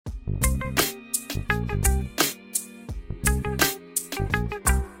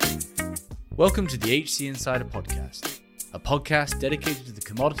Welcome to the HC Insider Podcast, a podcast dedicated to the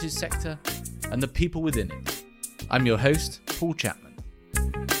commodities sector and the people within it. I'm your host, Paul Chapman.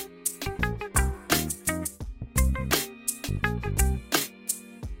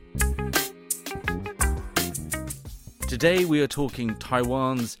 Today we are talking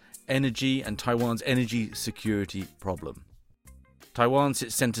Taiwan's energy and Taiwan's energy security problem. Taiwan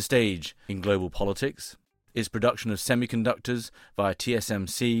sits centre stage in global politics. Its production of semiconductors via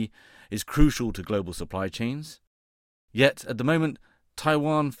TSMC is crucial to global supply chains. Yet, at the moment,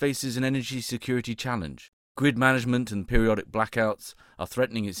 Taiwan faces an energy security challenge. Grid management and periodic blackouts are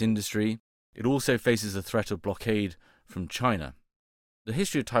threatening its industry. It also faces the threat of blockade from China. The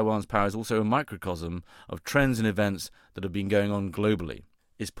history of Taiwan's power is also a microcosm of trends and events that have been going on globally.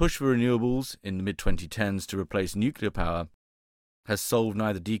 Its push for renewables in the mid-2010s to replace nuclear power has solved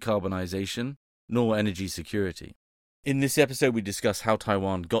neither decarbonisation nor energy security. In this episode, we discuss how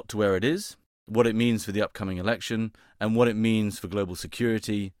Taiwan got to where it is, what it means for the upcoming election, and what it means for global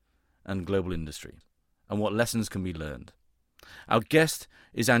security and global industry, and what lessons can be learned. Our guest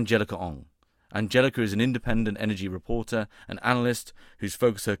is Angelica Ong. Angelica is an independent energy reporter and analyst who's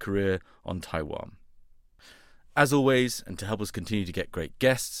focused her career on Taiwan. As always, and to help us continue to get great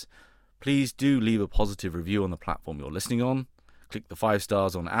guests, please do leave a positive review on the platform you're listening on. Click the 5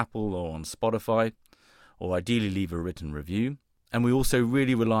 stars on Apple or on Spotify, or ideally leave a written review. And we also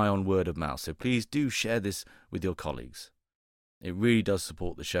really rely on word of mouth, so please do share this with your colleagues. It really does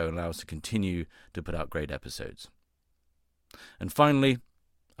support the show and allow us to continue to put out great episodes. And finally,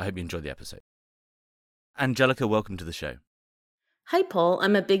 I hope you enjoyed the episode. Angelica, welcome to the show. Hi, Paul.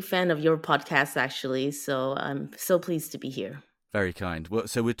 I'm a big fan of your podcast, actually, so I'm so pleased to be here. Very kind. Well,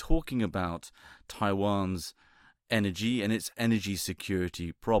 so we're talking about Taiwan's energy and its energy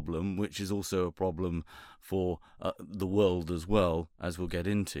security problem, which is also a problem for the world as well, as we'll get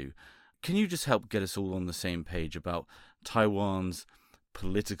into. Can you just help get us all on the same page about Taiwan's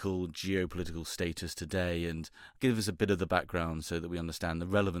geopolitical status today and give us a bit of the background so that we understand the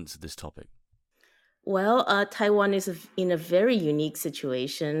relevance of this topic? Well, Taiwan is in a very unique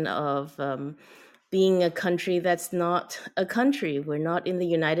situation of being a country that's not a country. We're not in the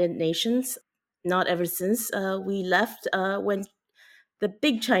United Nations, not ever since we left when the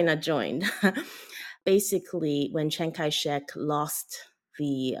big China joined. Basically, when Chiang Kai-shek lost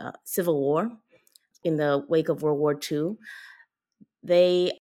the Civil War in the wake of World War II,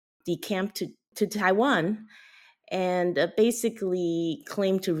 they decamped to Taiwan and basically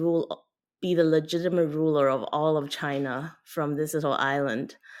claimed to be the legitimate ruler of all of China from this little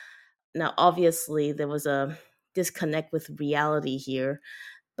island. Now, obviously, there was a disconnect with reality here.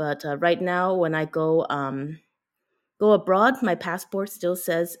 But right now, when I go abroad, my passport still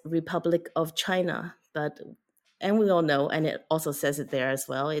says Republic of China. And we all know, and it also says it there as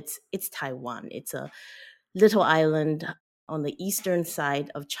well, it's Taiwan. It's a little island on the eastern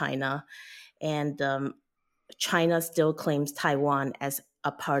side of China. And China still claims Taiwan as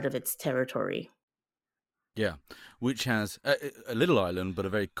a part of its territory. Yeah, which has a little island, but a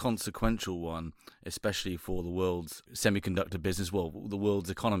very consequential one, especially for the world's semiconductor business, well, the world's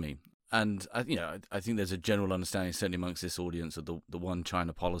economy. And I think there's a general understanding, certainly amongst this audience, of the one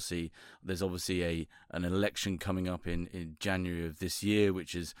China policy. There's obviously an election coming up in January of this year,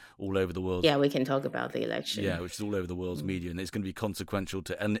 which is all over the world. Yeah, we can talk about the election. Yeah, which is all over the world's media, and it's going to be consequential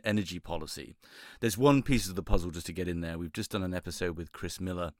to energy policy. There's one piece of the puzzle just to get in there. We've just done an episode with Chris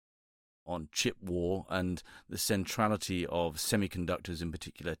Miller on chip war and the centrality of semiconductors, in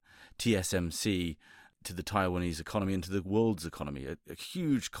particular TSMC, to the Taiwanese economy and to the world's economy. A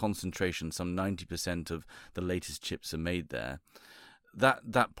huge concentration, some 90% of the latest chips are made there.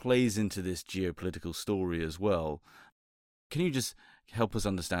 That plays into this geopolitical story as well. Can you just help us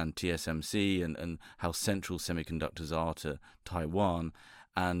understand TSMC and how central semiconductors are to Taiwan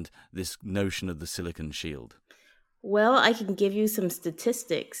and this notion of the silicon shield? Well, I can give you some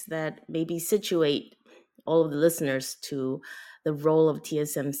statistics that maybe situate all of the listeners to the role of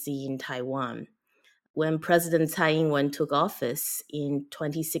TSMC in Taiwan. When President Tsai Ing-wen took office in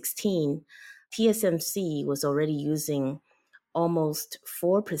 2016, TSMC was already using almost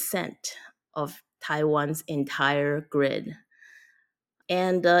 4% of Taiwan's entire grid.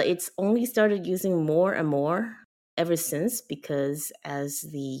 And it's only started using more and more ever since, because as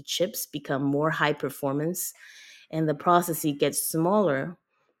the chips become more high performance and the processing gets smaller,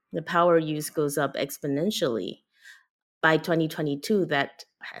 the power use goes up exponentially. By 2022, that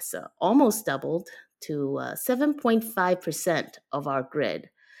has almost doubled to 7.5% of our grid.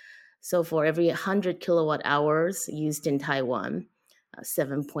 So for every 100 kilowatt hours used in Taiwan,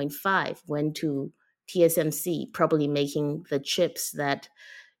 7.5 went to TSMC, probably making the chips that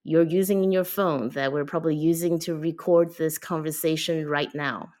you're using in your phone, that we're probably using to record this conversation right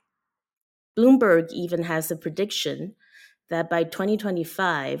now. Bloomberg even has a prediction that by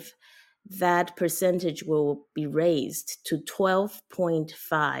 2025, that percentage will be raised to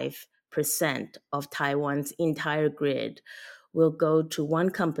 12.5% of Taiwan's entire grid will go to one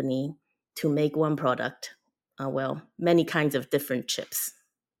company to make one product. Many kinds of different chips.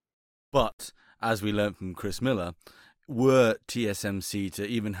 But as we learned from Chris Miller, were TSMC to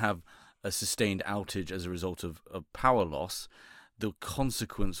even have a sustained outage as a result of power loss, the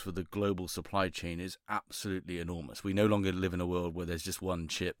consequence for the global supply chain is absolutely enormous. We no longer live in a world where there's just one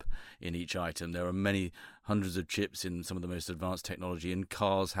chip in each item. There are many hundreds of chips in some of the most advanced technology, and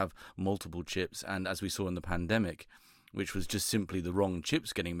cars have multiple chips. And as we saw in the pandemic, which was just simply the wrong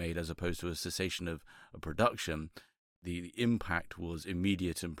chips getting made as opposed to a cessation of production, the impact was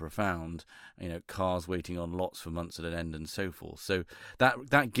immediate and profound. Cars waiting on lots for months at an end and so forth. So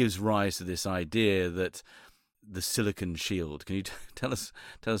that gives rise to this idea that the silicon shield. Can you tell us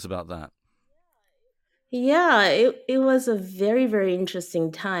about that? Yeah, it was a very, very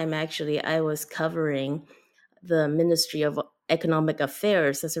interesting time. Actually, I was covering the Ministry of Economic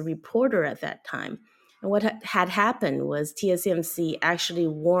Affairs as a reporter at that time. And what had happened was TSMC actually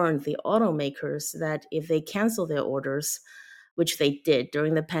warned the automakers that if they cancel their orders, which they did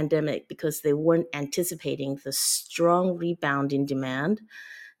during the pandemic because they weren't anticipating the strong rebound in demand,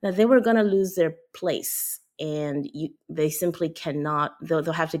 that they were going to lose their place. And they simply cannot,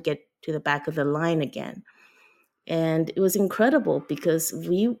 they'll have to get to the back of the line again. And it was incredible because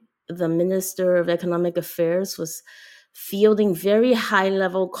the Minister of Economic Affairs was fielding very high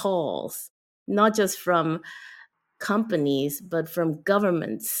level calls, not just from companies, but from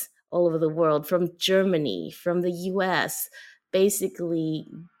governments all over the world, from Germany, from the US, basically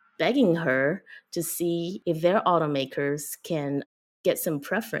begging her to see if their automakers can get some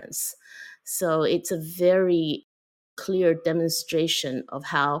preference. So it's a very clear demonstration of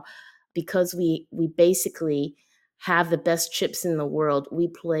how, because we basically have the best chips in the world, we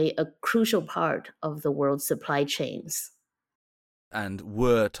play a crucial part of the world's supply chains. And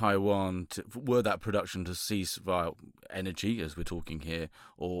were were that production to cease via energy, as we're talking here,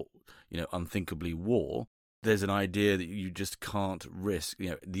 or unthinkably war, there's an idea that you just can't risk.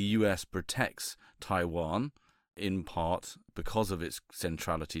 The US protects Taiwan in part because of its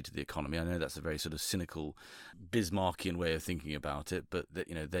centrality to the economy. I know that's a very sort of cynical, Bismarckian way of thinking about it, but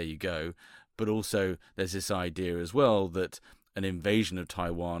there you go. But also, there's this idea as well that an invasion of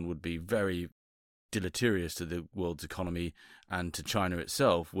Taiwan would be very deleterious to the world's economy and to China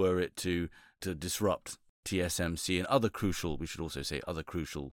itself, were it to disrupt TSMC and other crucial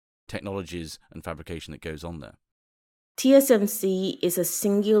technologies and fabrication that goes on there. TSMC is a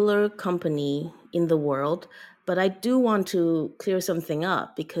singular company in the world, but I do want to clear something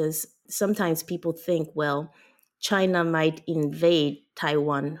up because sometimes people think, well, China might invade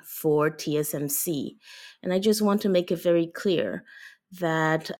Taiwan for TSMC. And I just want to make it very clear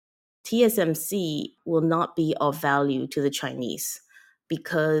that TSMC will not be of value to the Chinese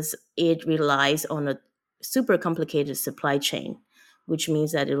because it relies on a super complicated supply chain, which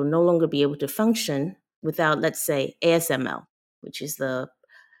means that it will no longer be able to function without, let's say, ASML, which is the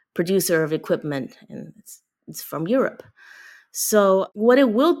producer of equipment, and it's from Europe. So what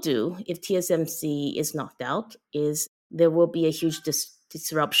it will do if TSMC is knocked out is there will be a huge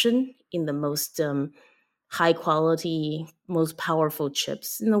disruption in the most high quality, most powerful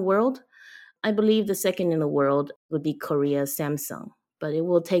chips in the world. I believe the second in the world would be Korea's Samsung, but it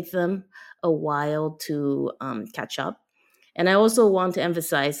will take them a while to catch up. And I also want to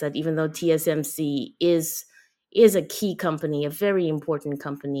emphasize that even though TSMC is a key company, a very important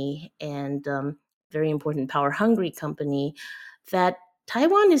company, and very important power hungry company, that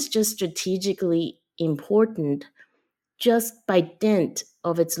Taiwan is just strategically important just by dint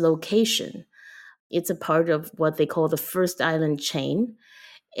of its location. It's a part of what they call the first island chain.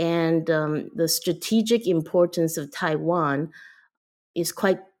 And the strategic importance of Taiwan is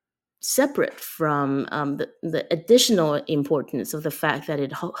quite separate from the additional importance of the fact that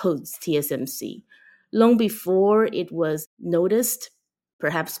it hosts TSMC. Long before it was noticed,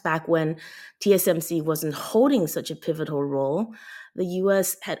 perhaps back when TSMC wasn't holding such a pivotal role, the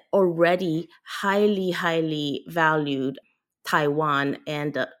US had already highly, highly valued Taiwan,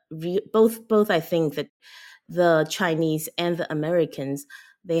 and both I think that the Chinese and the Americans,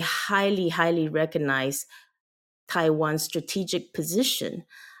 they highly, highly recognize Taiwan's strategic position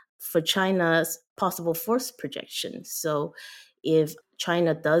for China's possible force projection. So if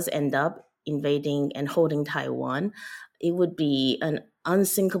China does end up invading and holding Taiwan, it would be an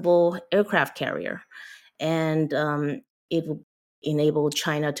unsinkable aircraft carrier. And it will enabled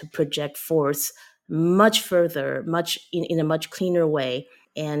China to project force much further, much in a much cleaner way.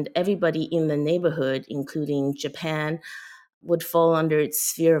 And everybody in the neighborhood, including Japan, would fall under its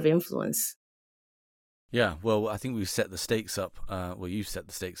sphere of influence. Yeah, well, I think we've set the stakes up. You've set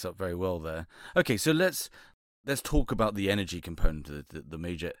the stakes up very well there. Okay, so let's talk about the energy component, the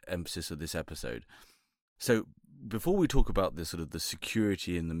major emphasis of this episode. So before we talk about the sort of the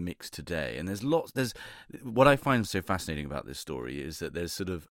security in the mix today, and there's what I find so fascinating about this story is that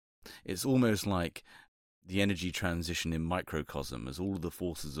it's almost like the energy transition in microcosm, as all of the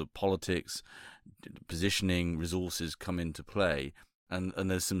forces of politics, positioning, resources come into play. And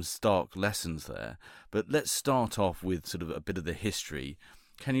there's some stark lessons there. But let's start off with sort of a bit of the history.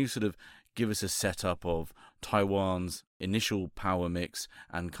 Can you sort of give us a setup of Taiwan's initial power mix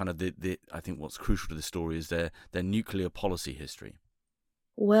and kind of the I think what's crucial to the story is their nuclear policy history?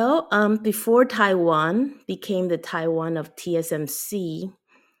 Well, before Taiwan became the Taiwan of TSMC,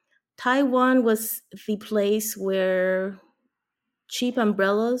 Taiwan was the place where cheap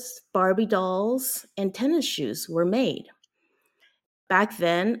umbrellas, Barbie dolls, and tennis shoes were made. Back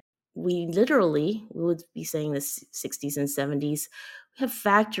then, we would be saying the 60s and 70s, we have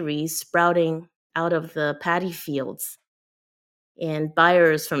factories sprouting out of the paddy fields. And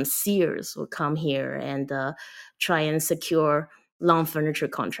buyers from Sears would come here and try and secure long furniture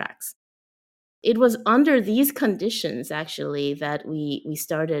contracts. It was under these conditions, actually, that we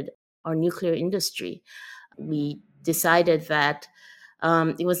started our nuclear industry. We decided that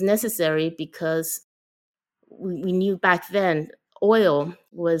it was necessary because we knew back then oil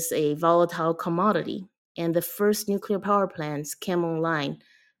was a volatile commodity, and the first nuclear power plants came online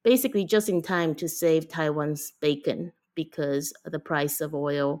basically just in time to save Taiwan's bacon because the price of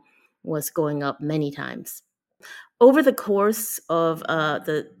oil was going up many times. Over the course of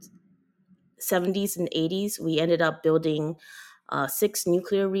the 70s and 80s, we ended up building 6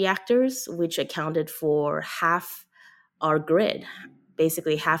 nuclear reactors, which accounted for half our grid,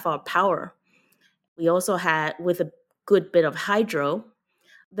 basically half our power. We also had, with a good bit of hydro,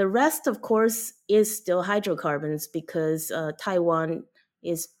 the rest, of course, is still hydrocarbons because Taiwan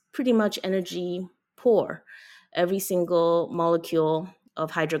is pretty much energy poor. Every single molecule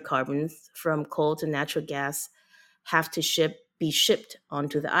of hydrocarbons, from coal to natural gas, have to be shipped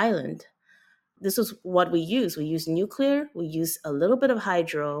onto the island. This is what we use. We use nuclear, we use a little bit of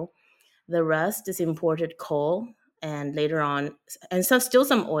hydro. The rest is imported coal, and later on, and still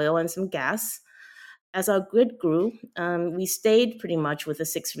some oil and some gas. As our grid grew, we stayed pretty much with the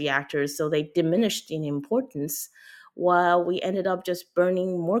 6 reactors, so they diminished in importance, while we ended up just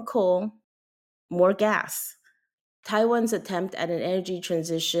burning more coal, more gas. Taiwan's attempt at an energy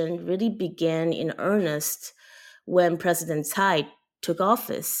transition really began in earnest when President Tsai took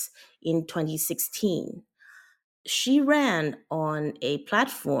office in 2016. She ran on a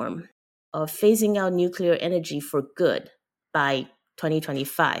platform of phasing out nuclear energy for good by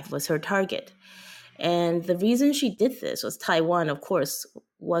 2025 was her target. And the reason she did this was Taiwan, of course,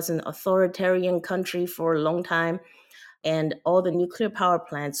 was an authoritarian country for a long time, and all the nuclear power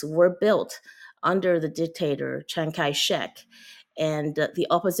plants were built under the dictator Chiang Kai-shek and the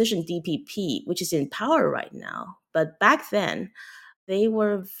opposition DPP, which is in power right now. But back then, they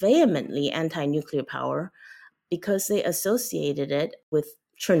were vehemently anti-nuclear power because they associated it with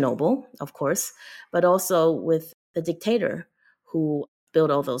Chernobyl, of course, but also with the dictator who built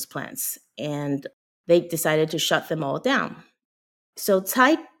all those plants. And they decided to shut them all down. So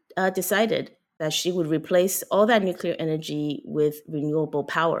Tsai decided that she would replace all that nuclear energy with renewable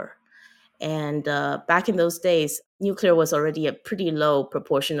power. And back in those days, nuclear was already a pretty low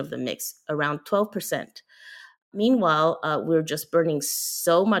proportion of the mix, around 12%. Meanwhile, we were just burning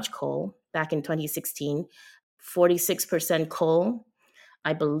so much coal back in 2016, 46% coal.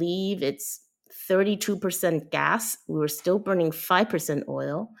 I believe it's 32% gas. We were still burning 5%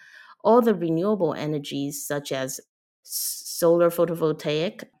 oil. All the renewable energies, such as solar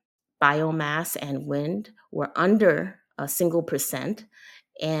photovoltaic, biomass, and wind, were under a single percent.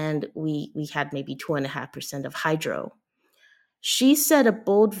 And we had maybe 2.5% of hydro. She set a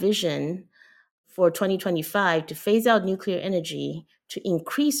bold vision for 2025 to phase out nuclear energy, to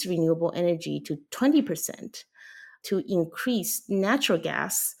increase renewable energy to 20%, to increase natural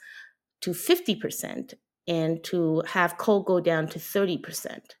gas to 50%, and to have coal go down to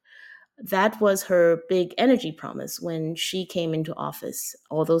 30%. That was her big energy promise when she came into office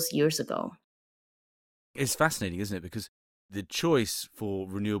all those years ago. It's fascinating, isn't it? Because the choice for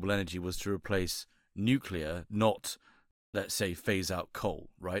renewable energy was to replace nuclear, not, let's say, phase out coal,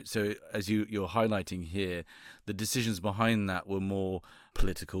 right? So as you're highlighting here, the decisions behind that were more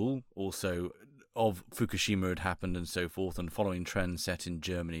political, also of Fukushima had happened and so forth, and following trends set in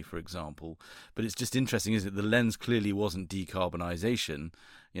Germany, for example. But it's just interesting, isn't it? The lens clearly wasn't decarbonisation,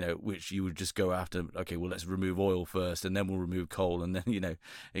 which you would just go after. Okay, well, let's remove oil first, and then we'll remove coal, and then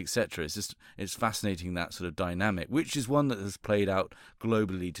etc. It's fascinating, that sort of dynamic, which is one that has played out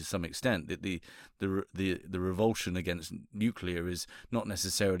globally to some extent. That the revulsion against nuclear is not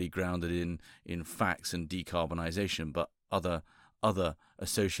necessarily grounded in facts and decarbonisation, but other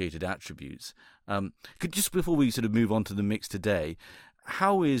associated attributes. Just before we sort of move on to the mix today,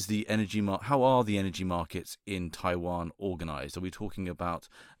 how are the energy markets in Taiwan organized? Are we talking about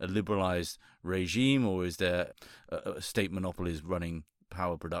a liberalized regime, or is there state monopolies running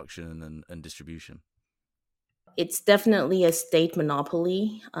power production and distribution? It's definitely a state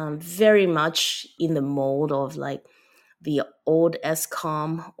monopoly, very much in the mold of like the old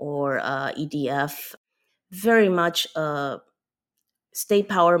ESCOM or EDF, very much a state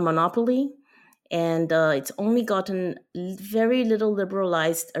power monopoly. And it's only gotten very little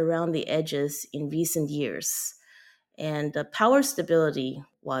liberalized around the edges in recent years. And power stability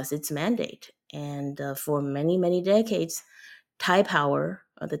was its mandate. And for many, many decades, Taipower,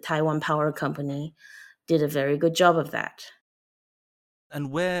 the Taiwan Power Company, did a very good job of that.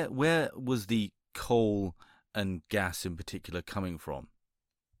 And where was the coal and gas in particular coming from?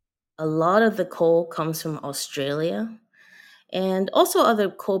 A lot of the coal comes from Australia and also other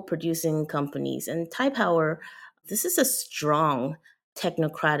coal producing companies. And Taipower, this is a strong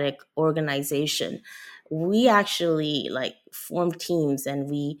technocratic organization. We actually like form teams and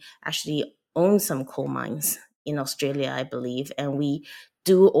we actually own some coal mines in Australia, I believe, and we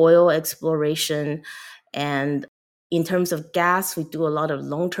do oil exploration. And in terms of gas, we do a lot of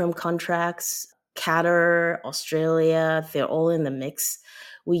long-term contracts. Qatar, Australia, they're all in the mix.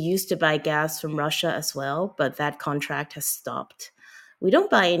 We used to buy gas from Russia as well, but that contract has stopped. We don't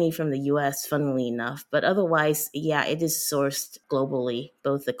buy any from the US, funnily enough, but otherwise, yeah, it is sourced globally,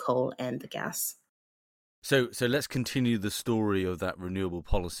 both the coal and the gas. So let's continue the story of that renewable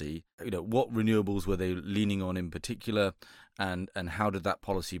policy. What renewables were they leaning on in particular, and how did that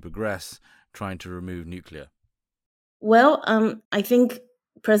policy progress, trying to remove nuclear? Well, I think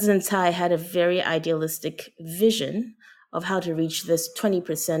President Tsai had a very idealistic vision of how to reach this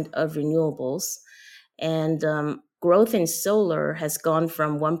 20% of renewables. And growth in solar has gone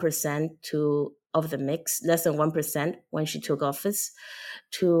from 1% to of the mix, less than 1% when she took office,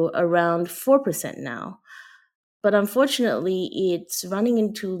 to around 4% now. But unfortunately, it's running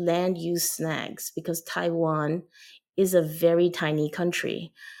into land use snags because Taiwan is a very tiny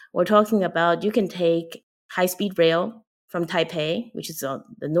country. We're talking about you can take high speed rail from Taipei, which is on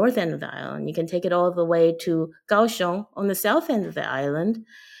the north end of the island. You can take it all the way to Kaohsiung on the south end of the island.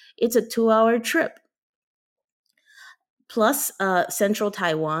 It's a 2 hour trip. Plus, central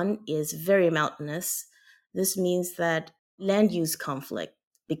Taiwan is very mountainous. This means that land use conflict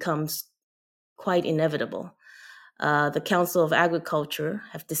becomes quite inevitable. The Council of Agriculture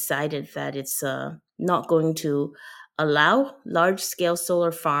have decided that it's not going to allow large-scale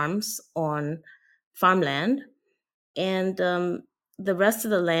solar farms on farmland, and the rest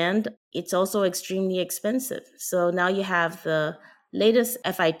of the land, it's also extremely expensive. So now you have the latest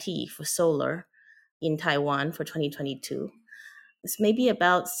FIT for solar in Taiwan for 2022. It's maybe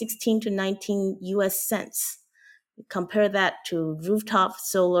about 16 to 19 US cents. Compare that to rooftop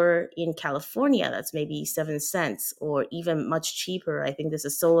solar in California, that's maybe 7 cents, or even much cheaper. I think there's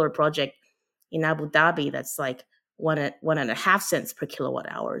a solar project in Abu Dhabi that's like 1.5 cents per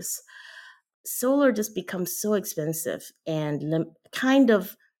kilowatt hours. Solar just becomes so expensive and kind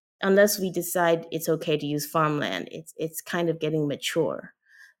of, unless we decide it's okay to use farmland, it's kind of getting mature.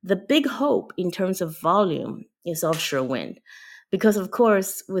 The big hope in terms of volume is offshore wind, because of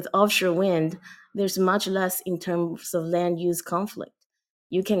course with offshore wind there's much less in terms of land use conflict.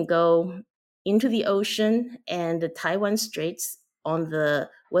 You can go into the ocean, and the Taiwan Straits on the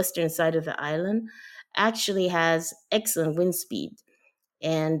western side of the island actually has excellent wind speed,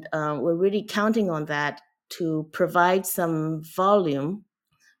 and we're really counting on that to provide some volume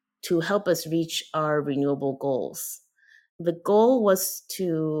to help us reach our renewable goals. The goal was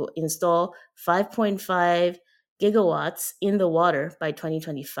to install 5.5 gigawatts in the water by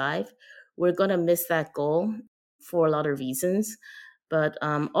 2025. We're going to miss that goal for a lot of reasons, but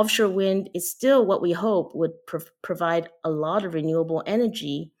offshore wind is still what we hope would provide a lot of renewable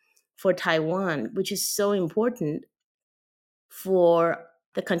energy for Taiwan, which is so important for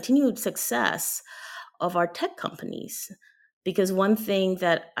the continued success of our tech companies. Because one thing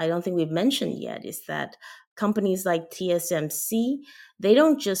that I don't think we've mentioned yet is that companies like TSMC, they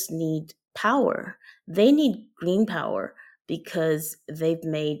don't just need power, they need green power because they've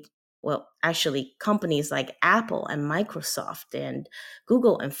made well, actually, companies like Apple and Microsoft and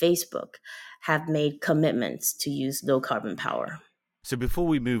Google and Facebook have made commitments to use low carbon power. So before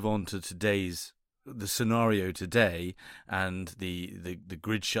we move on to the scenario today and the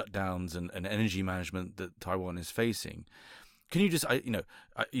grid shutdowns and energy management that Taiwan is facing, can you just,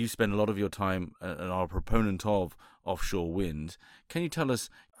 you spend a lot of your time and are a proponent of offshore wind. Can you tell us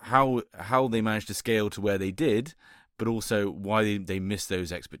how they managed to scale to where they did, but also why they missed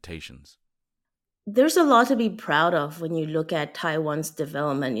those expectations? There's a lot to be proud of when you look at Taiwan's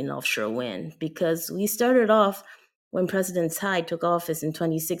development in offshore wind, because we started off when President Tsai took office in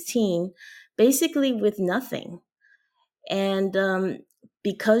 2016, basically with nothing. And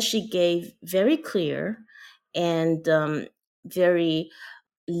because she gave very clear and very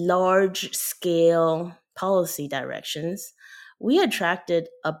large scale policy directions, we attracted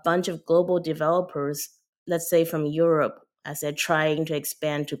a bunch of global developers, let's say from Europe, as they're trying to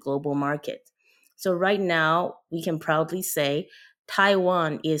expand to global market. So right now, we can proudly say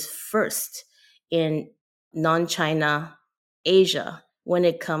Taiwan is first in non-China Asia when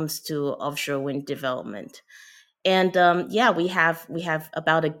it comes to offshore wind development. And we have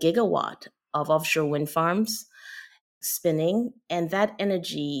about a gigawatt of offshore wind farms spinning, and that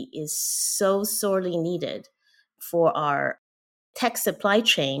energy is so sorely needed for our tech supply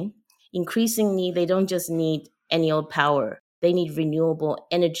chain. Increasingly, they don't just need any old power, they need renewable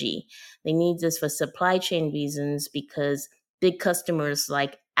energy. They need this for supply chain reasons because big customers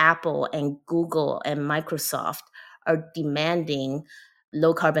like Apple and Google and Microsoft are demanding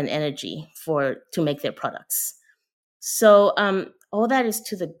low carbon energy to make their products. So all that is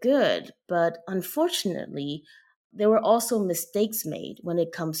to the good, but unfortunately, there were also mistakes made when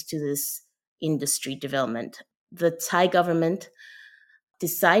it comes to this industry development. The Thai government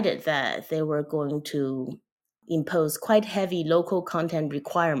decided that they were going to impose quite heavy local content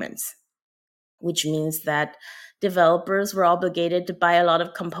requirements, which means that developers were obligated to buy a lot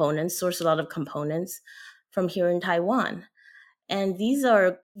of components, source a lot of components from here in Taiwan. And these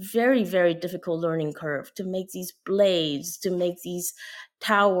are very, very difficult learning curve to make these blades, to make these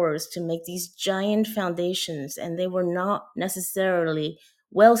towers, to make these giant foundations. And they were not necessarily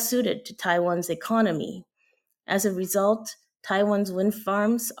well suited to Taiwan's economy. As a result, Taiwan's wind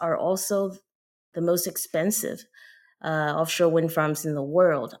farms are also the most expensive offshore wind farms in the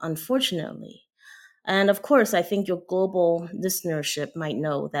world, unfortunately. And of course, I think your global listenership might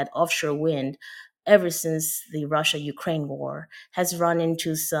know that offshore wind, ever since the Russia-Ukraine war, has run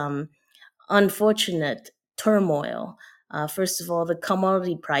into some unfortunate turmoil. First of all, the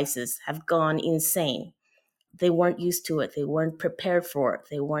commodity prices have gone insane. They weren't used to it. They weren't prepared for it.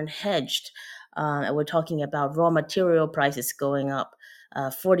 They weren't hedged. And we're talking about raw material prices going up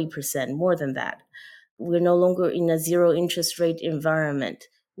 40%, more than that. We're no longer in a zero interest rate environment,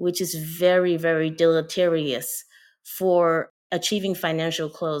 which is very, very deleterious for achieving financial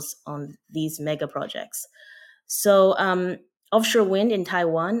close on these mega projects. So offshore wind in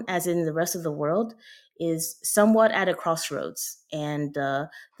Taiwan, as in the rest of the world, is somewhat at a crossroads, and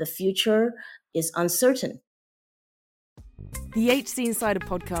the future is uncertain. The HC Insider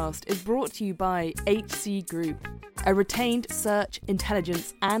podcast is brought to you by HC Group, a retained search,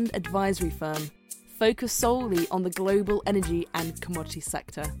 intelligence and advisory firm focused solely on the global energy and commodity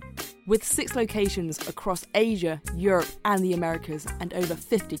sector. With 6 locations across Asia, Europe and the Americas and over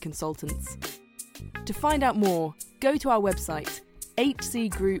 50 consultants. To find out more, go to our website,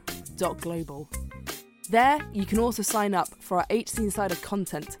 hcgroup.global. There, you can also sign up for our HC Insider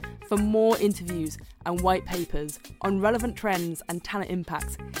content for more interviews and white papers on relevant trends and talent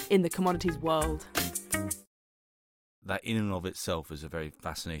impacts in the commodities world. That in and of itself is a very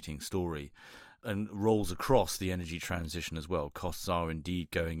fascinating story and rolls across the energy transition as well. Costs are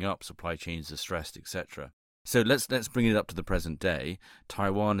indeed going up, supply chains are stressed, etc. So let's bring it up to the present day.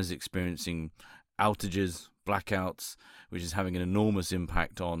 Taiwan is experiencing outages, blackouts, which is having an enormous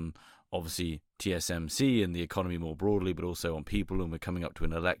impact on obviously TSMC and the economy more broadly, but also on people, and we're coming up to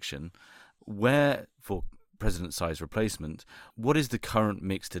an election. Where, for President Tsai's replacement, what is the current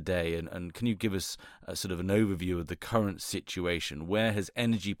mix today? And can you give us a sort of an overview of the current situation? Where has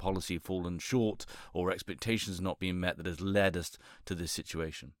energy policy fallen short or expectations not being met that has led us to this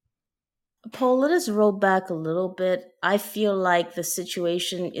situation? Paul, let us roll back a little bit. I feel like the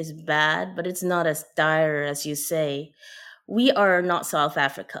situation is bad, but it's not as dire as you say. We are not South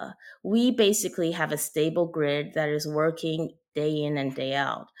Africa. We basically have a stable grid that is working day in and day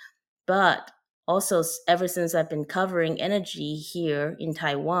out. But also, ever since I've been covering energy here in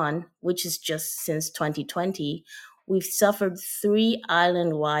Taiwan, which is just since 2020, we've suffered 3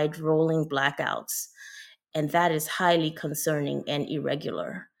 island-wide rolling blackouts. And that is highly concerning and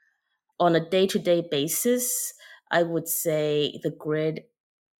irregular. on a day-to-day basis, I would say the grid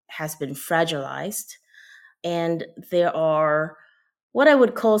has been fragilized, and there are what I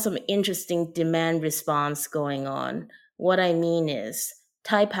would call some interesting demand response going on. What I mean is,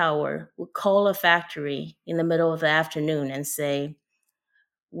 Taipower would call a factory in the middle of the afternoon and say,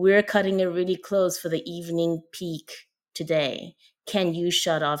 we're cutting it really close for the evening peak today. Can you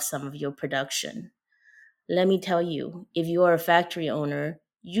shut off some of your production? Let me tell you, if you are a factory owner,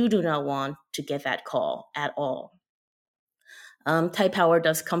 you do not want to get that call at all. Taipower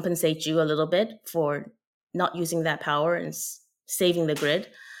does compensate you a little bit for not using that power and saving the grid,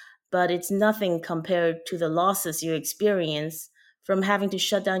 but it's nothing compared to the losses you experience from having to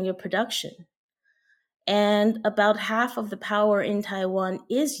shut down your production. And about half of the power in Taiwan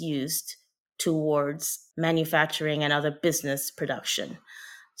is used towards manufacturing and other business production.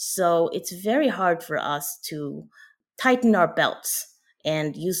 So it's very hard for us to tighten our belts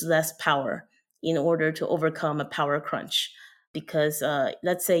and use less power in order to overcome a power crunch. Because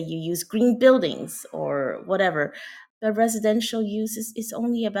let's say you use green buildings or whatever, the residential use is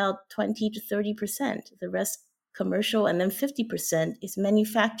only about 20 to 30%. The rest commercial, and then 50% is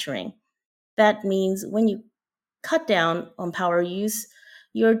manufacturing. That means when you cut down on power use,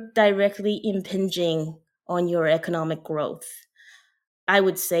 you're directly impinging on your economic growth. I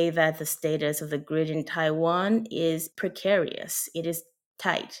would say that the status of the grid in Taiwan is precarious. It is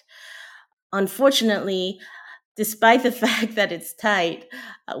tight. Unfortunately, despite the fact that it's tight,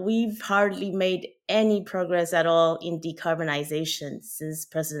 we've hardly made any progress at all in decarbonization since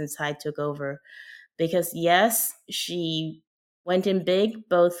President Tsai took over. Because yes, she went in big,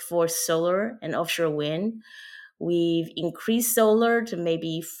 both for solar and offshore wind. We've increased solar to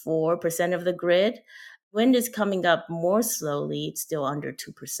maybe 4% of the grid. Wind is coming up more slowly. It's still under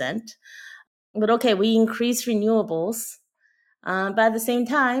 2%. But okay, we increased renewables. But at the same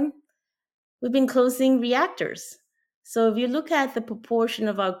time, we've been closing reactors. So if you look at the proportion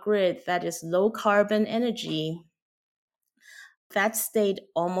of our grid that is low carbon energy, that stayed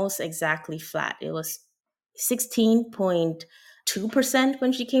almost exactly flat. It was 16.2%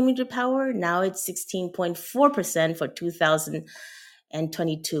 when she came into power. Now it's 16.4% for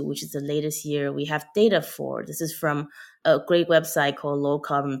 2022, which is the latest year we have data for. This is from a great website called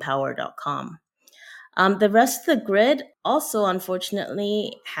lowcarbonpower.com. The rest of the grid also,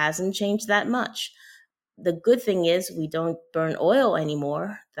 unfortunately, hasn't changed that much. The good thing is we don't burn oil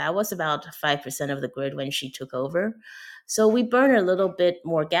anymore. That was about 5% of the grid when she took over. So we burn a little bit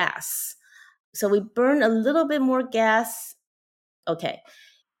more gas. So we burn a little bit more gas. Okay.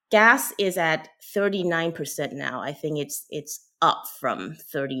 Gas is at 39% now. I think it's up from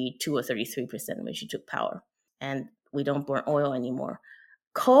 32 or 33% when she took power. And we don't burn oil anymore.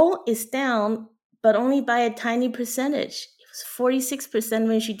 Coal is down, but only by a tiny percentage. It was 46%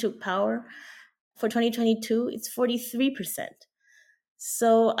 when she took power. For 2022, it's 43%.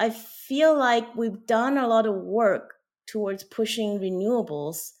 So I feel like we've done a lot of work towards pushing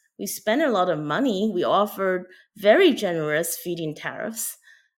renewables. We spent a lot of money. We offered very generous feed-in tariffs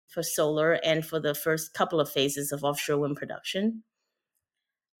for solar and for the first couple of phases of offshore wind production.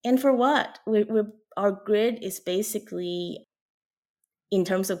 And for what? Our grid is basically, in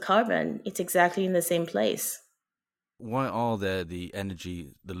terms of carbon, it's exactly in the same place. Why are there the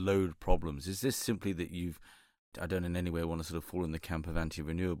load problems? Is this simply that I don't in any way want to sort of fall in the camp of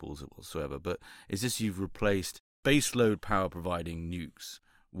anti-renewables whatsoever, but is this you've replaced base load power providing nukes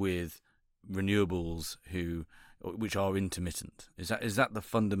with renewables which are intermittent? Is that the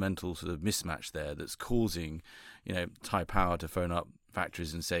fundamental sort of mismatch there that's causing, Taipower to phone up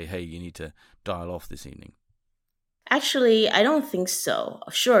factories and say, hey, you need to dial off this evening? Actually, I don't think so.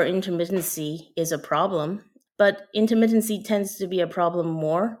 Sure, intermittency is a problem, but intermittency tends to be a problem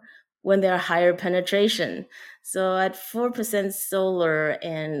more when there are higher penetration. So at 4% solar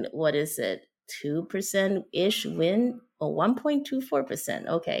and 2%-ish wind, or 1.24%,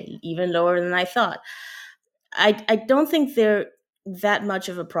 okay, even lower than I thought. I don't think they're that much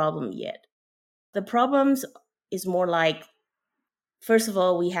of a problem yet. The problems is more like, first of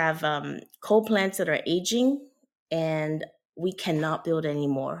all, we have coal plants that are aging and we cannot build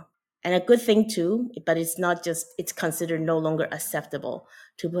anymore. And a good thing too, but it's considered no longer acceptable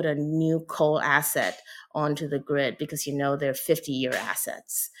to put a new coal asset onto the grid because they're 50-year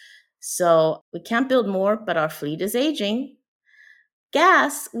assets. So we can't build more, but our fleet is aging.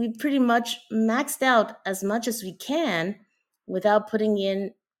 Gas, we pretty much maxed out as much as we can without putting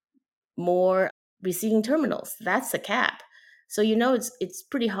in more receiving terminals. That's the cap. So it's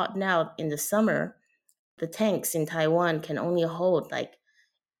pretty hot now in the summer. The tanks in Taiwan can only hold like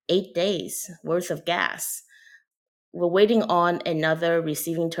 8 days worth of gas. We're waiting on another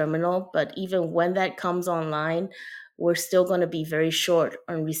receiving terminal, but even when that comes online, we're still going to be very short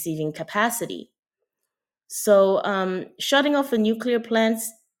on receiving capacity. So shutting off the nuclear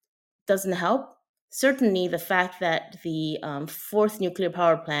plants doesn't help. Certainly, the fact that the fourth nuclear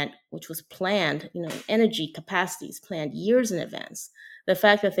power plant, which was planned, energy capacities planned years in advance, the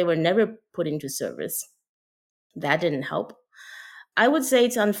fact that they were never put into service, that didn't help. I would say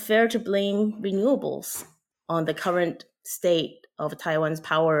it's unfair to blame renewables on the current state of Taiwan's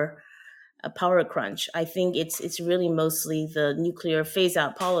power crunch. I think it's really mostly the nuclear phase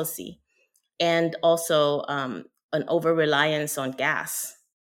out policy and also an over reliance on gas.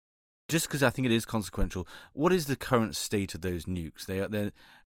 Just because I think it is consequential, what is the current state of those nukes? They're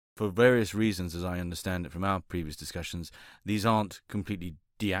for various reasons, as I understand it from our previous discussions, these aren't completely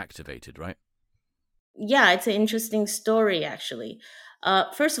deactivated, right? Yeah, it's an interesting story, actually.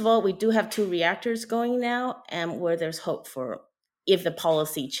 First of all, we do have 2 reactors going now, and where there's hope for if the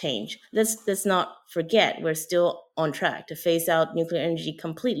policy change. Let's not forget we're still on track to phase out nuclear energy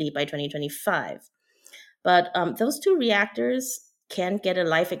completely by 2025. But those 2 reactors can get a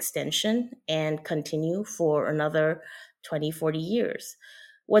life extension and continue for another 20, 40 years.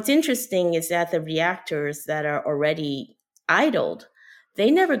 What's interesting is that the reactors that are already idled, they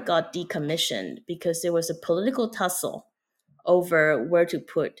never got decommissioned because there was a political tussle over where to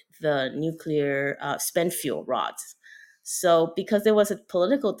put the nuclear spent fuel rods. So because there was a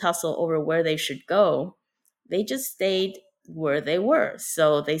political tussle over where they should go, they just stayed where they were.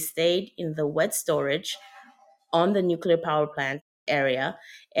 So they stayed in the wet storage on the nuclear power plant area.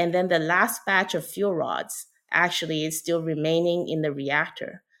 And then the last batch of fuel rods actually is still remaining in the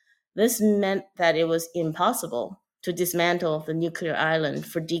reactor. This meant that it was impossible to dismantle the nuclear island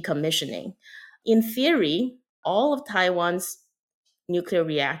for decommissioning. In theory, all of Taiwan's nuclear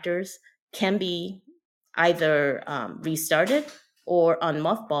reactors can be either restarted or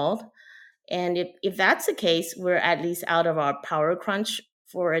unmothballed. And if that's the case, we're at least out of our power crunch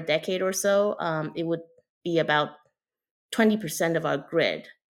for a decade or so. It would be about 20% of our grid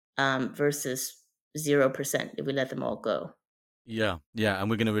versus 0% if we let them all go. Yeah, and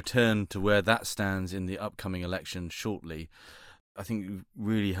we're going to return to where that stands in the upcoming election shortly. I think you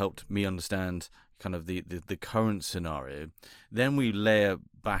really helped me understand kind of the current scenario. Then we layer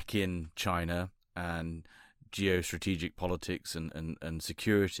back in China and geostrategic politics and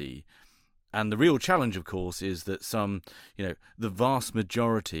security. And the real challenge, of course, is that the vast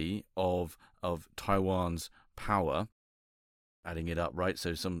majority of Taiwan's power, adding it up, right?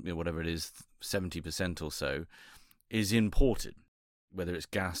 So whatever it is, 70% or so, is imported, whether it's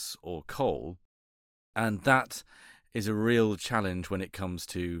gas or coal. And that is a real challenge when it comes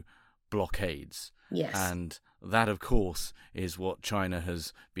to blockades. Yes. And that, of course, is what China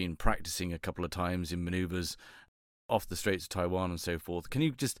has been practicing a couple of times in maneuvers off the Straits of Taiwan and so forth. Can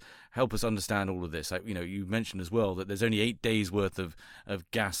you just help us understand all of this? You mentioned as well that there's only 8 days worth of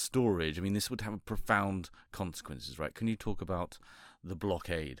gas storage. I mean, this would have profound consequences, right? Can you talk about the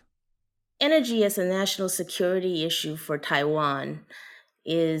blockade? Energy as a national security issue for Taiwan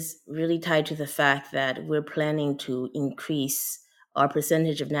is really tied to the fact that we're planning to increase our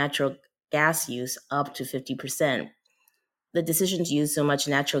percentage of natural gas use up to 50%. The decision to use so much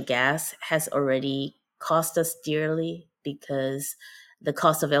natural gas has already cost us dearly because the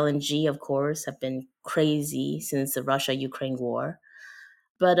cost of LNG, of course, have been crazy since the Russia-Ukraine war.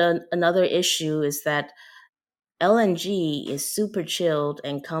 But another issue is that LNG is super chilled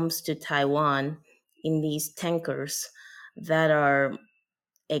and comes to Taiwan in these tankers that are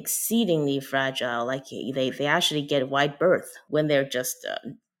exceedingly fragile. Like they actually get wide berth when they're just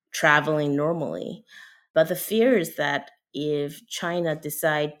traveling normally. But the fear is that if China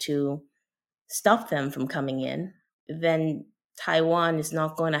decide to stop them from coming in, then Taiwan is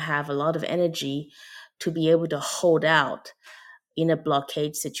not going to have a lot of energy to be able to hold out in a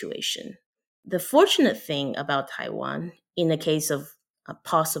blockade situation. The fortunate thing about Taiwan, in the case of a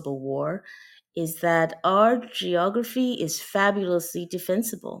possible war, is that our geography is fabulously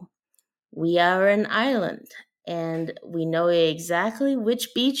defensible. We are an island, and we know exactly which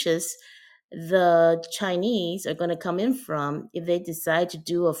beaches the Chinese are going to come in from if they decide to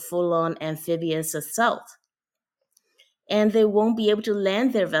do a full-on amphibious assault. And they won't be able to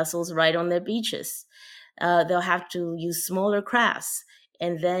land their vessels right on their beaches. They'll have to use smaller crafts.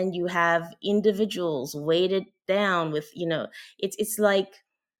 And then you have individuals weighted down with, it's like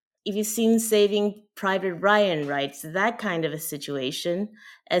if you've seen Saving Private Ryan, right? It's that kind of a situation,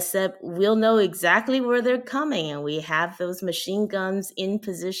 except we'll know exactly where they're coming. And we have those machine guns in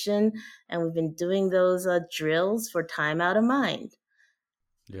position, and we've been doing those drills for time out of mind.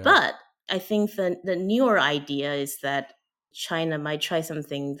 Yeah. But I think the newer idea is that China might try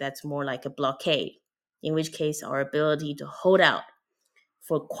something that's more like a blockade, in which case our ability to hold out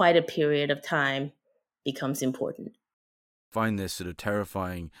for quite a period of time becomes important. Find this sort of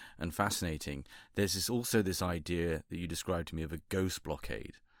terrifying and fascinating. There's also this idea that you described to me of a ghost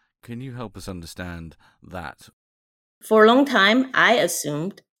blockade. Can you help us understand that? For a long time, I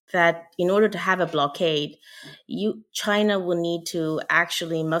assumed that in order to have a blockade, China will need to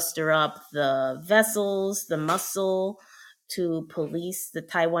actually muster up the vessels, the muscle to police the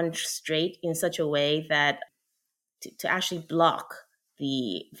Taiwan Strait in such a way that to actually block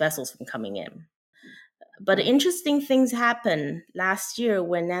the vessels from coming in. But interesting things happened last year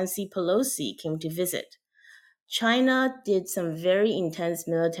when Nancy Pelosi came to visit. China did some very intense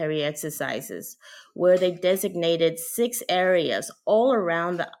military exercises where they designated 6 areas all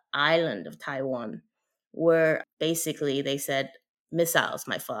around the island of Taiwan, where basically they said missiles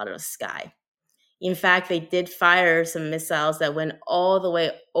might fall out of the sky. In fact, they did fire some missiles that went all the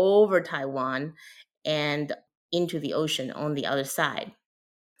way over Taiwan and into the ocean on the other side.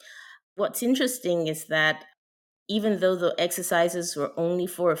 What's interesting is that even though the exercises were only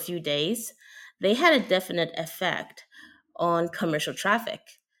for a few days, they had a definite effect on commercial traffic.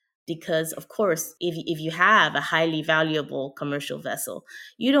 Because, of course, if you have a highly valuable commercial vessel,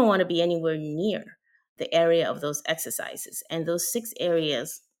 you don't want to be anywhere near the area of those exercises. And those 6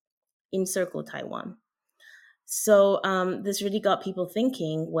 areas encircle Taiwan. So this really got people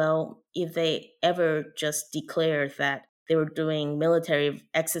thinking, well, if they ever just declared that they were doing military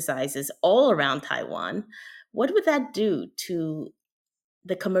exercises all around Taiwan, what would that do to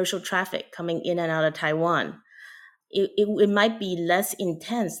the commercial traffic coming in and out of Taiwan? It might be less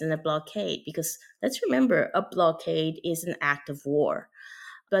intense than a blockade, because let's remember, a blockade is an act of war.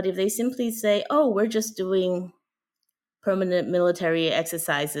 But if they simply say, oh, we're just doing permanent military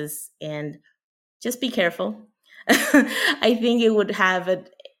exercises and just be careful, I think it would have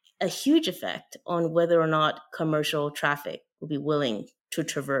a huge effect on whether or not commercial traffic will be willing to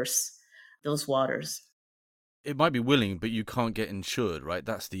traverse those waters. It might be willing, but you can't get insured, right?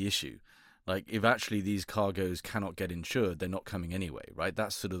 That's the issue. Like, if actually these cargoes cannot get insured, they're not coming anyway, right?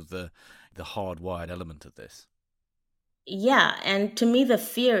 That's sort of the hardwired element of this. Yeah, and to me, the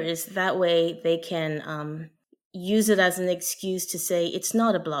fear is that way they can use it as an excuse to say it's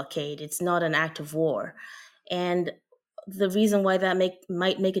not a blockade, it's not an act of war. And the reason why that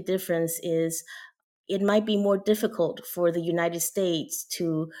might make a difference is it might be more difficult for the United States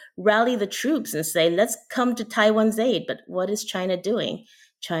to rally the troops and say, let's come to Taiwan's aid. But what is China doing?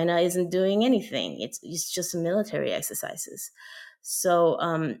 China isn't doing anything. It's just military exercises. So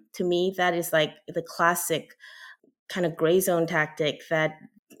to me, that is like the classic kind of gray zone tactic that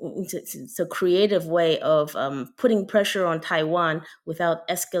it's a creative way of putting pressure on Taiwan without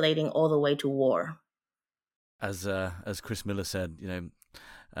escalating all the way to war. As Chris Miller said,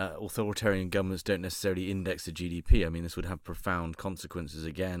 authoritarian governments don't necessarily index the GDP. I mean, this would have profound consequences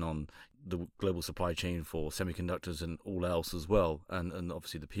again on the global supply chain for semiconductors and all else as well, and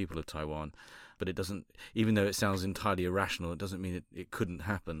obviously the people of Taiwan. But it doesn't, even though it sounds entirely irrational, it doesn't mean it couldn't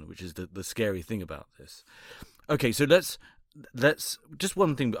happen, which is the scary thing about this. Okay, so let's just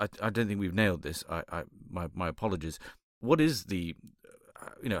one thing. I don't think we've nailed this. My apologies. What is the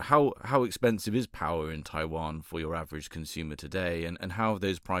how expensive is power in Taiwan for your average consumer today, and how have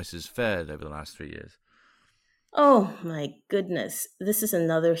those prices fared over the last 3 years? Oh my goodness, this is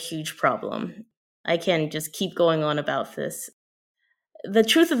another huge problem. I can just keep going on about this. The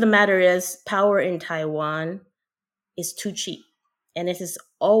truth of the matter is, power in Taiwan is too cheap, and it has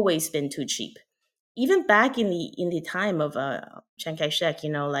always been too cheap. Even back in the time of Chiang Kai-shek,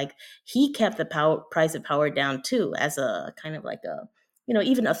 like he kept the price of power down too, as a kind of like a,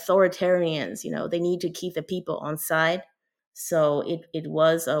 even authoritarians, they need to keep the people on side. So it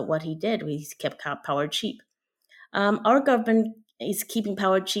was what he did. He kept power cheap. Our government is keeping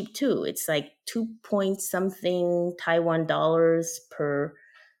power cheap too. It's like 2 point something Taiwan dollars per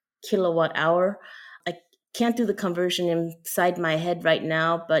kilowatt hour. I can't do the conversion inside my head right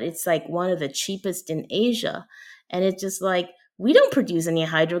now, but it's like one of the cheapest in Asia. And it's just like, we don't produce any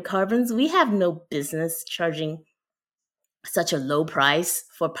hydrocarbons. We have no business charging such a low price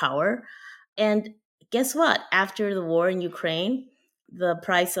for power. And guess what? After the war in Ukraine, the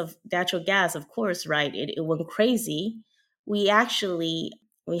price of natural gas, of course, right, it went crazy. We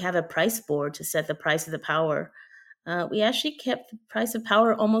have a price board to set the price of the power. We actually kept the price of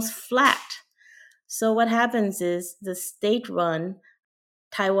power almost flat. So what happens is the state-run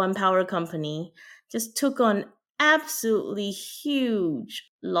Taiwan Power Company just took on absolutely huge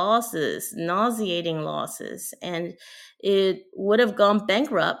losses, nauseating losses, and it would have gone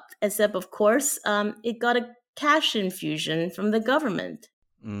bankrupt, except, of course, it got a cash infusion from the government.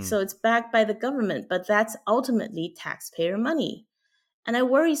 Mm. So it's backed by the government, but that's ultimately taxpayer money. And I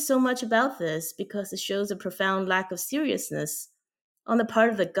worry so much about this because it shows a profound lack of seriousness on the part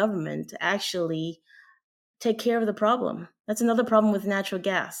of the government to actually take care of the problem. That's another problem with natural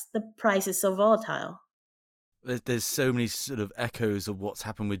gas. The price is so volatile. There's so many sort of echoes of what's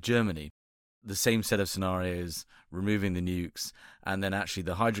happened with Germany. The same set of scenarios, removing the nukes, and then actually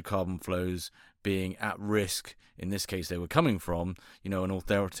the hydrocarbon flows being at risk. In this case, they were coming from, an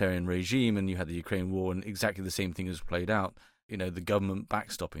authoritarian regime, and you had the Ukraine war, and exactly the same thing has played out. The government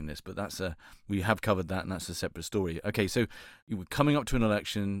backstopping this, but we have covered that, and that's a separate story. Okay, so we're coming up to an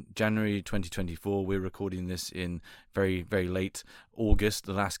election, January 2024. We're recording this in very, very late August,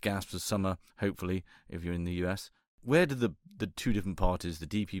 the last gasps of summer, hopefully, if you're in the US. Where do the two different parties, the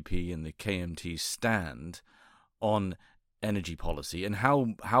DPP and the KMT, stand on energy policy, and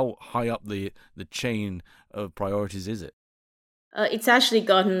how high up the chain of priorities is it? It's actually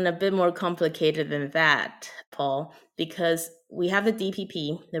gotten a bit more complicated than that, Paul, because we have the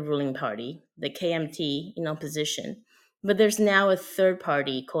DPP, the ruling party, the KMT in opposition, but there's now a third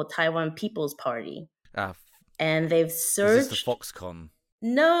party called Taiwan People's Party, Ah, and they've is this the surged. Foxconn?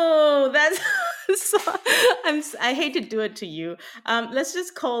 No, that's so, I hate to do it to you. Let's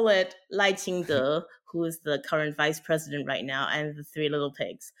just call it Lai Ching-te, who is the current vice president right now, and the Three Little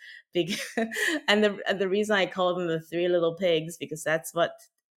Pigs. Because, and the reason I call them the Three Little Pigs because that's what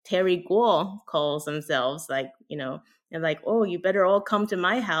Terry Guo calls themselves. And like, oh, you better all come to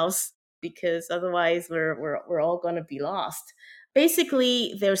my house because otherwise we're all going to be lost.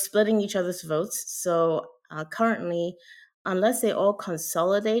 Basically, they're splitting each other's votes. So currently, unless they all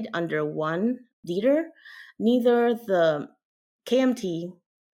consolidate under one leader, neither the KMT,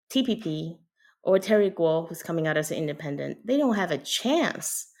 TPP, or Terry Guo, who's coming out as an independent, they don't have a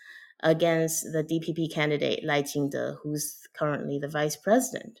chance against the DPP candidate Lai Ching-te, who's currently the vice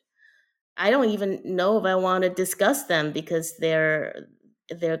president. I don't even know if I want to discuss them because they're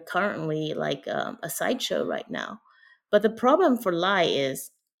currently like a sideshow right now. But the problem for Lai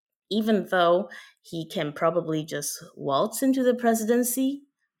is, even though he can probably just waltz into the presidency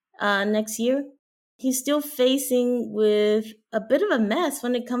next year, he's still facing with a bit of a mess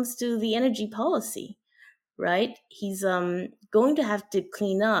when it comes to the energy policy, right? He's going to have to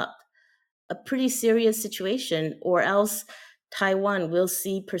clean up a pretty serious situation, or else Taiwan will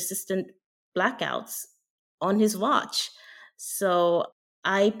see persistent blackouts on his watch. So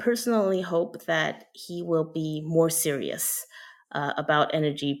I personally hope that he will be more serious about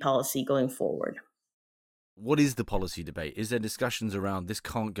energy policy going forward. What is the policy debate? Is there discussions around this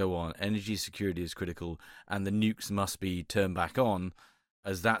can't go on, energy security is critical, and the nukes must be turned back on,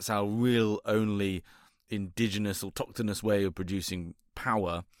 as that's our real only indigenous, autochthonous way of producing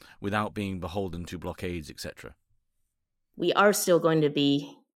power without being beholden to blockades, etc.? We are still going to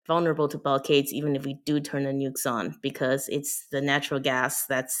be vulnerable to blockades even if we do turn the nukes on, because it's the natural gas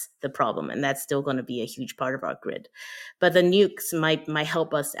that's the problem, and that's still going to be a huge part of our grid. But the nukes might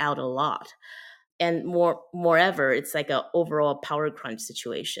help us out a lot. And moreover, it's like an overall power crunch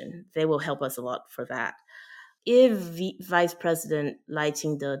situation. They will help us a lot for that. If Vice President Lai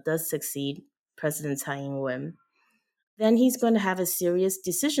Ching-te does succeed President Tsai Ing-wen, then he's going to have a serious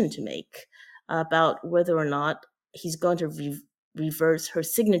decision to make about whether or not he's going to reverse her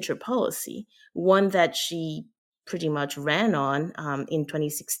signature policy, one that she pretty much ran on in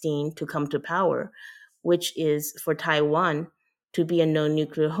 2016 to come to power, which is for Taiwan to be a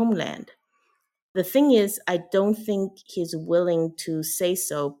no-nuclear homeland. The thing is, I don't think he's willing to say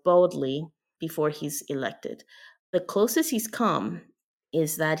so boldly before he's elected. The closest he's come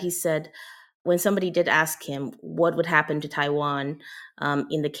is that he said, when somebody did ask him what would happen to Taiwan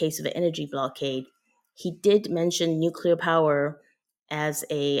in the case of an energy blockade, he did mention nuclear power as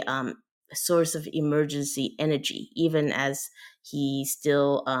a source of emergency energy, even as he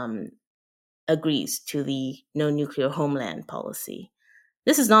still agrees to the no nuclear homeland policy.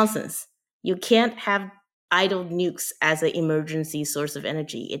 This is nonsense. You can't have idle nukes as an emergency source of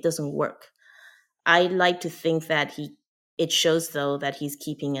energy. It doesn't work. I like to think that it shows, though, that he's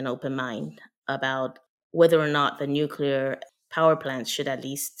keeping an open mind about whether or not the nuclear power plants should at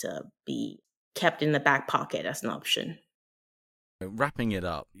least be kept in the back pocket as an option. Wrapping it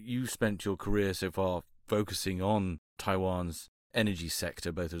up, you spent your career so far focusing on Taiwan's energy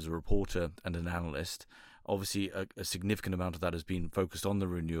sector, both as a reporter and an analyst. Obviously, a significant amount of that has been focused on the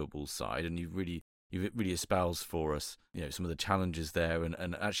renewables side, and you've really espoused for us, some of the challenges there,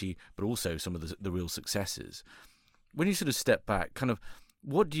 and actually, but also some of the real successes. when you sort of step back, kind of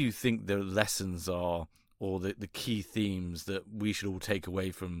what do you think the lessons are, or the key themes that we should all take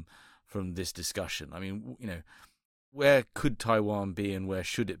away from this discussion? I mean, where could Taiwan be and where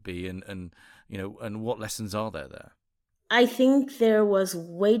should it be, and what lessons are there? I think there was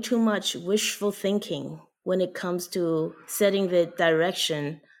way too much wishful thinking when it comes to setting the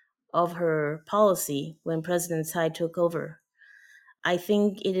direction of her policy when President Tsai took over. I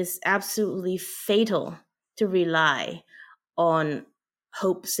think it is absolutely fatal to rely on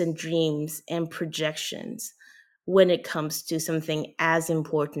hopes and dreams and projections when it comes to something as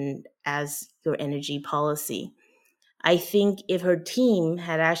important as your energy policy. I think if her team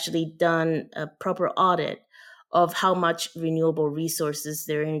had actually done a proper audit of how much renewable resources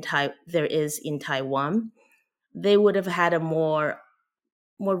there is in Taiwan, they would have had a more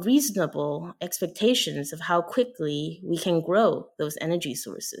reasonable expectations of how quickly we can grow those energy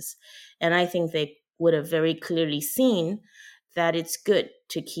sources. And I think they would have very clearly seen that it's good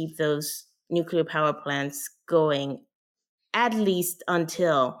to keep those nuclear power plants going at least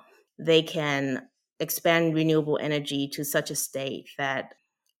until they can expand renewable energy to such a state that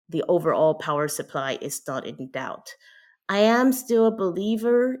the overall power supply is not in doubt. I am still a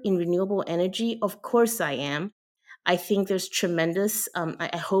believer in renewable energy. Of course I am. I think there's tremendous,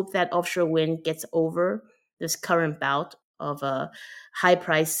 I hope that offshore wind gets over this current bout of a high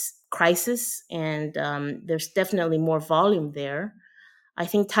price crisis, and there's definitely more volume there. I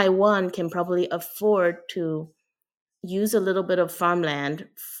think Taiwan can probably afford to use a little bit of farmland,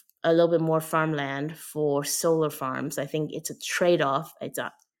 a little bit more farmland for solar farms. I think it's a trade-off. It's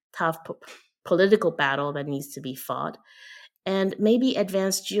a tough political battle that needs to be fought. And maybe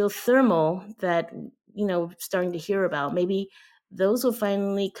advanced geothermal that, starting to hear about, maybe those will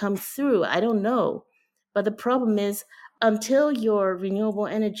finally come through. I don't know. But the problem is, until your renewable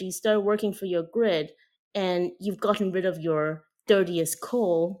energy start working for your grid and you've gotten rid of your dirtiest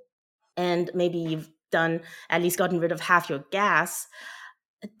coal, and maybe you've at least gotten rid of half your gas,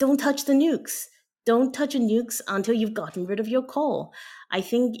 don't touch the nukes. Don't touch the nukes until you've gotten rid of your coal. I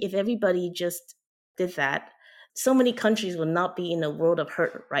think if everybody just did that, so many countries will not be in a world of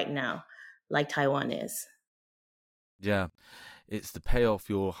hurt right now, like Taiwan is. Yeah, it's to pay off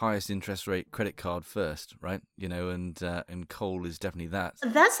your highest interest rate credit card first, right? And coal is definitely that.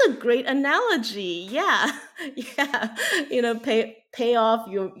 That's a great analogy. Yeah, yeah. Pay off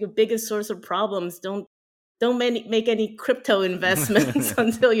your biggest source of problems. Don't make any crypto investments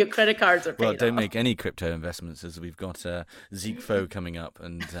until your credit cards are paid Well, don't off. make any crypto investments, as we've got Zeekfo coming up,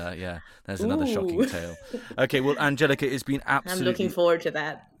 and there's another shocking tale. Okay, well, Angelica, it's been absolutely... I'm looking forward to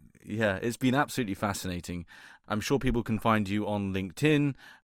that. Yeah, it's been absolutely fascinating. I'm sure people can find you on LinkedIn.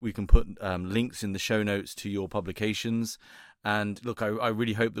 We can put links in the show notes to your publications. And look, I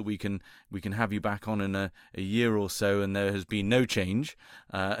really hope that we can have you back on in a year or so, and there has been no change,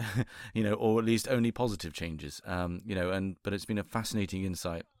 or at least only positive changes, but it's been a fascinating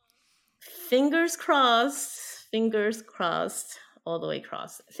insight. Fingers crossed, all the way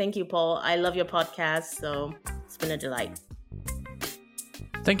crossed. Thank you, Paul. I love your podcast, so it's been a delight.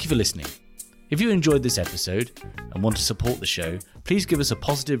 Thank you for listening. If you enjoyed this episode and want to support the show, please give us a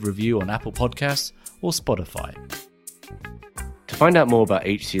positive review on Apple Podcasts or Spotify. To find out more about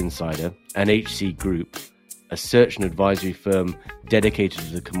HC Insider and HC Group, a search and advisory firm dedicated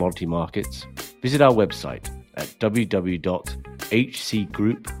to the commodity markets, visit our website at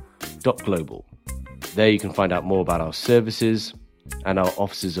www.hcgroup.global. There you can find out more about our services and our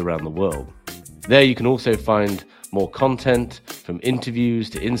offices around the world. There you can also find more content, from interviews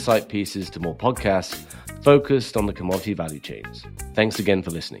to insight pieces to more podcasts focused on the commodity value chains. Thanks again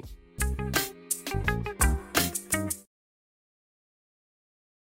for listening.